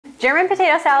German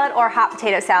potato salad or hot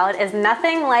potato salad is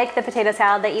nothing like the potato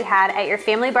salad that you had at your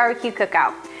family barbecue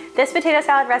cookout. This potato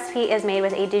salad recipe is made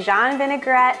with a Dijon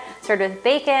vinaigrette, served with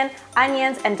bacon,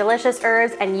 onions, and delicious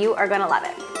herbs, and you are gonna love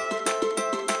it.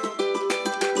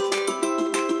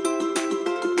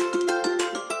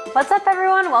 What's up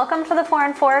everyone? Welcome to the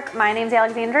Foreign Fork. My name's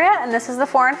Alexandria and this is the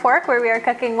Foreign Fork, where we are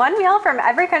cooking one meal from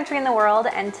every country in the world,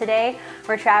 and today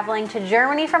we're traveling to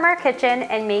Germany from our kitchen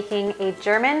and making a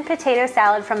German potato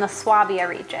salad from the Swabia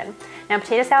region. Now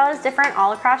potato salad is different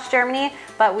all across Germany,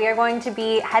 but we are going to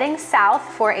be heading south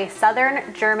for a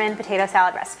southern German potato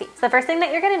salad recipe. So the first thing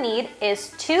that you're gonna need is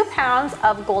 2 pounds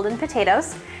of golden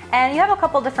potatoes, and you have a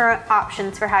couple different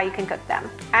options for how you can cook them.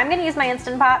 I'm gonna use my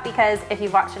Instant Pot because if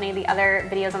you've watched any of the other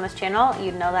videos on this channel,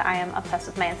 you'd know that I am obsessed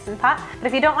with my Instant Pot. But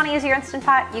if you don't wanna use your Instant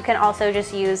Pot, you can also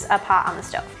just use a pot on the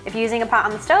stove. If you're using a pot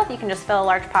on the stove, you can just fill a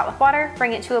large pot with water,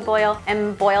 bring it to a boil,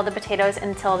 and boil the potatoes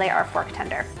until they are fork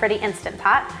tender. For the Instant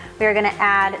Pot, we are gonna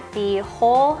add the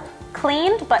whole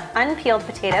cleaned but unpeeled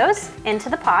potatoes into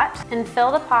the pot and fill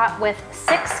the pot with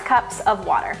 6 cups of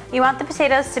water. You want the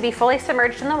potatoes to be fully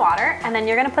submerged in the water, and then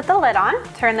you're gonna put the lid on,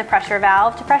 turn the pressure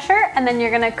valve to pressure, and then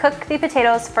you're gonna cook the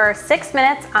potatoes for 6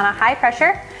 minutes on a high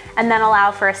pressure, and then allow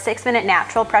for a 6-minute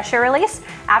natural pressure release.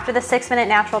 After the 6-minute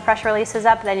natural pressure release is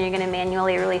up, then you're gonna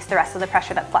manually release the rest of the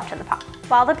pressure that's left in the pot.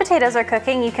 While the potatoes are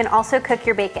cooking, you can also cook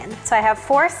your bacon. So I have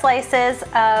 4 slices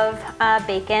of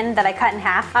bacon that I cut in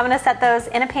half. I'm gonna set those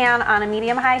in a pan on a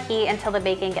medium-high heat until the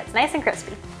bacon gets nice and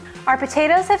crispy. Our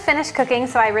potatoes have finished cooking,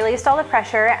 so I released all the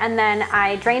pressure, and then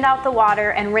I drained out the water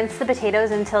and rinsed the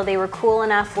potatoes until they were cool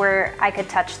enough where I could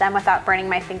touch them without burning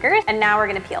my fingers. And now we're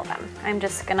gonna peel them. I'm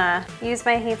just gonna use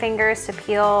my fingers to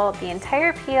peel the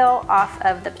entire peel off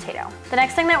of the potato. The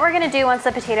next thing that we're gonna do once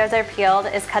the potatoes are peeled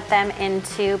is cut them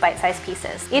into bite-sized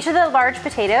pieces. Each of the large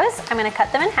potatoes, I'm gonna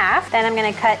cut them in half. Then I'm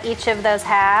gonna cut each of those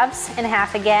halves in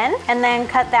half again, and then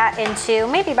cut that into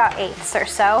maybe about 1/8 or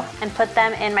so, and put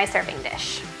them in my serving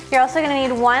dish. You're also gonna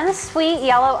need 1 sweet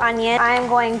yellow onion. I'm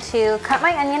going to cut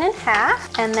my onion in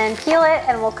half and then peel it,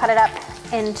 and we'll cut it up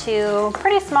into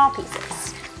pretty small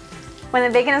pieces. When the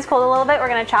bacon is cooled a little bit, we're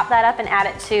gonna chop that up and add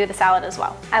it to the salad as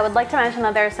well. I would like to mention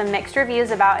that there are some mixed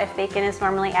reviews about if bacon is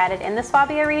normally added in the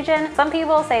Swabia region. Some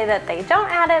people say that they don't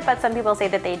add it, but some people say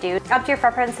that they do. Up to your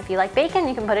preference. If you like bacon,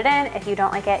 you can put it in. If you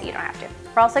don't like it, you don't have to.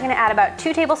 We're also gonna add about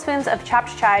 2 tablespoons of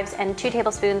chopped chives and 2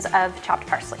 tablespoons of chopped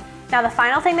parsley. Now the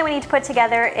final thing that we need to put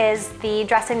together is the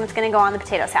dressing that's gonna go on the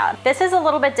potato salad. This is a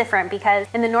little bit different because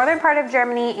in the northern part of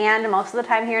Germany and most of the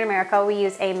time here in America, we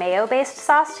use a mayo-based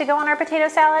sauce to go on our potato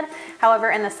salad.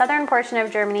 However, in the southern portion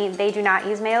of Germany, they do not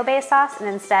use mayo-based sauce, and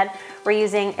instead we're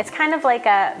using, it's kind of like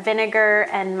a vinegar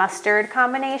and mustard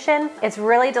combination. It's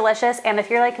really delicious, and if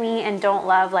you're like me and don't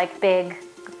love like big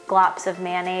glops of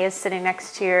mayonnaise sitting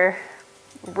next to your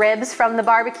ribs from the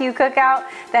barbecue cookout,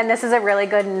 then this is a really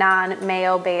good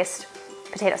non-mayo based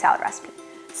potato salad recipe.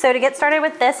 So to get started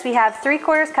with this, we have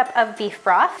 3/4 cup of beef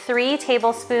broth, 3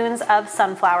 tablespoons of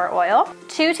sunflower oil,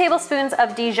 2 tablespoons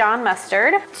of Dijon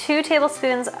mustard, 2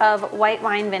 tablespoons of white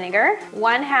wine vinegar,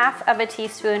 1/2 of a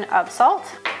teaspoon of salt,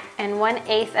 and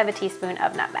 1/8 of a teaspoon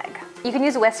of nutmeg. You can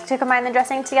use a whisk to combine the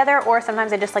dressing together, or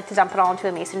sometimes I just like to dump it all into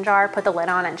a mason jar, put the lid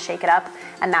on and shake it up,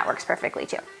 and that works perfectly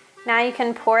too. Now you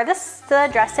can pour the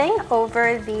dressing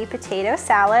over the potato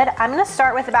salad. I'm gonna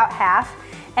start with about half,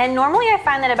 and normally I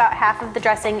find that about half of the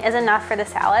dressing is enough for the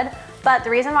salad, but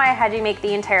the reason why I had you make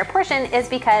the entire portion is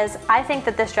because I think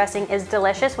that this dressing is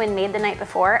delicious when made the night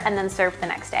before and then served the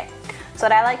next day. So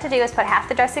what I like to do is put half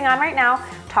the dressing on right now,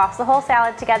 toss the whole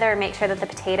salad together and make sure that the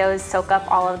potatoes soak up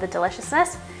all of the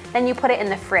deliciousness. Then you put it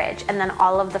in the fridge, and then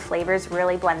all of the flavors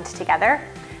really blend together.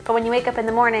 But when you wake up in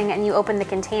the morning and you open the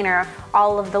container,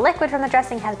 all of the liquid from the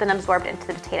dressing has been absorbed into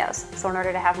the potatoes. So in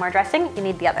order to have more dressing, you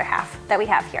need the other half that we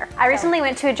have here. I recently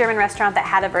went to a German restaurant that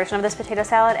had a version of this potato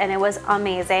salad, and it was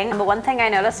amazing. But one thing I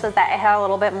noticed was that it had a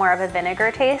little bit more of a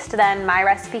vinegar taste than my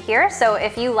recipe here. So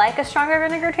if you like a stronger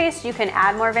vinegar taste, you can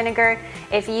add more vinegar.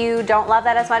 If you don't love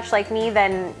that as much like me,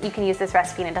 then you can use this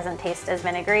recipe and it doesn't taste as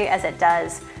vinegary as it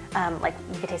does, like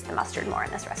you can taste the mustard more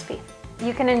in this recipe.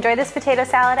 You can enjoy this potato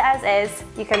salad as is.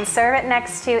 You can serve it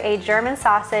next to a German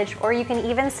sausage, or you can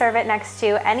even serve it next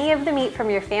to any of the meat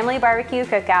from your family barbecue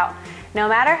cookout. No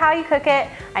matter how you cook it,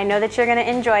 I know that you're gonna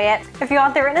enjoy it. If you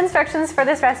want the written instructions for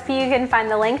this recipe, you can find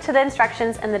the link to the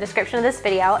instructions in the description of this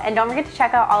video. And don't forget to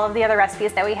check out all of the other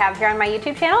recipes that we have here on my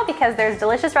YouTube channel, because there's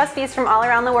delicious recipes from all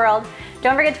around the world.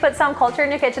 Don't forget to put some culture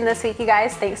in your kitchen this week, you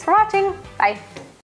guys. Thanks for watching. Bye.